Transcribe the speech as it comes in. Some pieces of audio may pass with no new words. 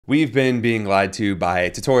We've been being lied to by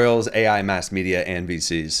tutorials, AI, mass media, and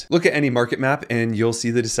VCs. Look at any market map and you'll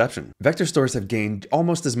see the deception. Vector stores have gained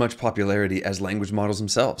almost as much popularity as language models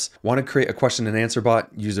themselves. Want to create a question and answer bot?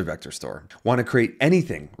 Use a vector store. Want to create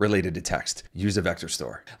anything related to text? Use a vector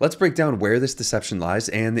store. Let's break down where this deception lies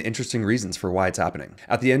and the interesting reasons for why it's happening.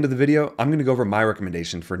 At the end of the video, I'm going to go over my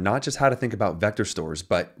recommendation for not just how to think about vector stores,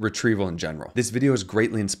 but retrieval in general. This video is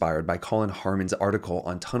greatly inspired by Colin Harmon's article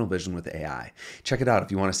on tunnel vision with AI. Check it out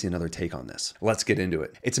if you want to see another take on this. Let's get into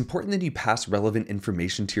it. It's important that you pass relevant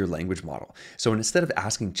information to your language model. So instead of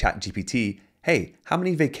asking ChatGPT, hey, how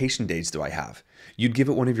many vacation days do I have? You'd give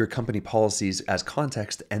it one of your company policies as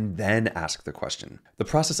context and then ask the question. The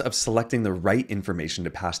process of selecting the right information to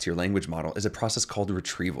pass to your language model is a process called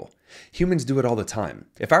retrieval. Humans do it all the time.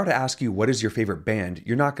 If I were to ask you what is your favorite band,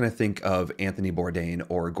 you're not going to think of Anthony Bourdain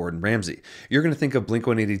or Gordon Ramsay. You're going to think of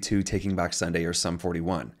Blink-182, Taking Back Sunday, or Sum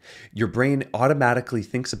 41. Your brain automatically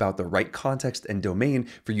thinks about the right context and domain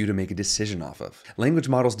for you to make a decision off of. Language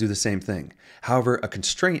models do the same thing. However, a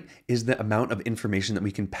constraint is the amount of information that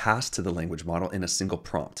we can pass to the language model in a single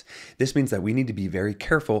prompt. This means that we need to be very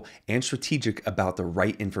careful and strategic about the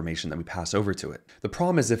right information that we pass over to it. The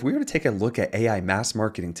problem is if we were to take a look at AI mass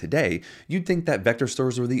marketing today, you'd think that vector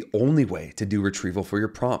stores were the only way to do retrieval for your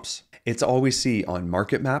prompts. It's all we see on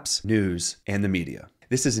market maps, news, and the media.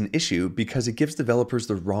 This is an issue because it gives developers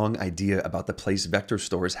the wrong idea about the place vector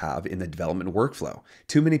stores have in the development workflow.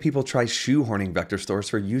 Too many people try shoehorning vector stores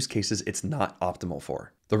for use cases it's not optimal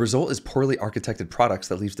for. The result is poorly architected products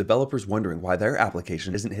that leaves developers wondering why their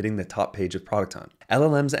application isn't hitting the top page of Product Hunt.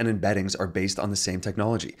 LLMs and embeddings are based on the same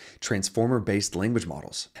technology, transformer-based language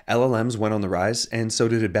models. LLMs went on the rise, and so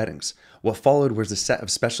did embeddings. What followed was a set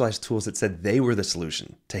of specialized tools that said they were the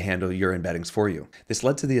solution to handle your embeddings for you. This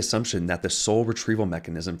led to the assumption that the sole retrieval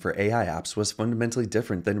mechanism for AI apps was fundamentally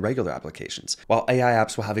different than regular applications. While AI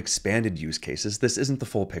apps will have expanded use cases, this isn't the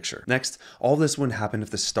full picture. Next, all this wouldn't happen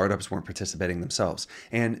if the startups weren't participating themselves,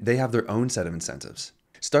 and they have their own set of incentives.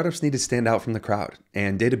 Startups need to stand out from the crowd,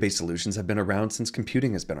 and database solutions have been around since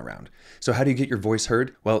computing has been around. So how do you get your voice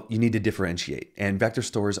heard? Well, you need to differentiate, and vector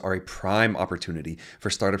stores are a prime opportunity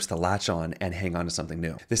for startups to latch on and hang on to something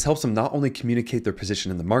new. This helps them not only communicate their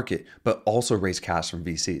position in the market, but also raise cash from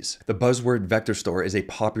VCs. The buzzword vector store is a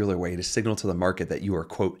popular way to signal to the market that you are,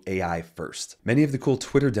 quote, AI first. Many of the cool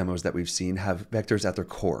Twitter demos that we've seen have vectors at their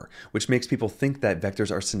core, which makes people think that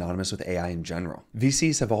vectors are synonymous with AI in general.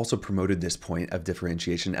 VCs have also promoted this point of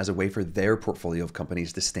differentiation as a way for their portfolio of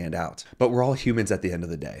companies to stand out. But we're all humans at the end of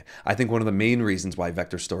the day. I think one of the main reasons why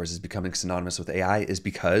vector stores is becoming synonymous with AI is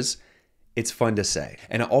because it's fun to say,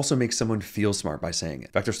 and it also makes someone feel smart by saying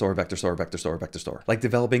it. Vector store, vector store, vector store, vector store. Like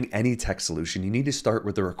developing any tech solution, you need to start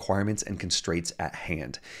with the requirements and constraints at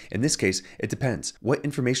hand. In this case, it depends. What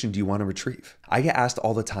information do you want to retrieve? I get asked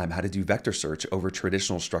all the time how to do vector search over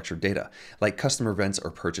traditional structured data, like customer events or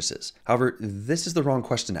purchases. However, this is the wrong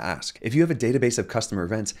question to ask. If you have a database of customer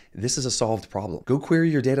events, this is a solved problem. Go query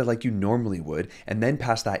your data like you normally would, and then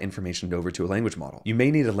pass that information over to a language model. You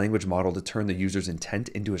may need a language model to turn the user's intent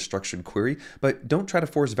into a structured query, but don't try to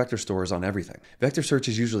force vector stores on everything. Vector search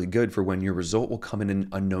is usually good for when your result will come in an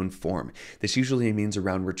unknown form. This usually means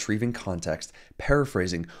around retrieving context,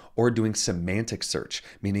 paraphrasing, or doing semantic search,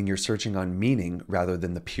 meaning you're searching on meaning rather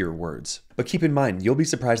than the pure words. But keep in mind, you'll be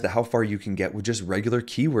surprised at how far you can get with just regular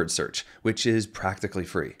keyword search, which is practically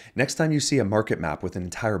free. Next time you see a market map with an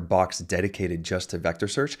entire box dedicated just to vector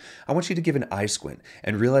search, I want you to give an eye squint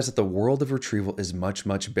and realize that the world of retrieval is much,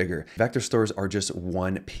 much bigger. Vector stores are just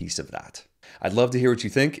one piece of that. I'd love to hear what you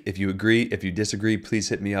think. If you agree, if you disagree, please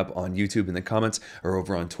hit me up on YouTube in the comments or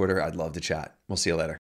over on Twitter. I'd love to chat. We'll see you later.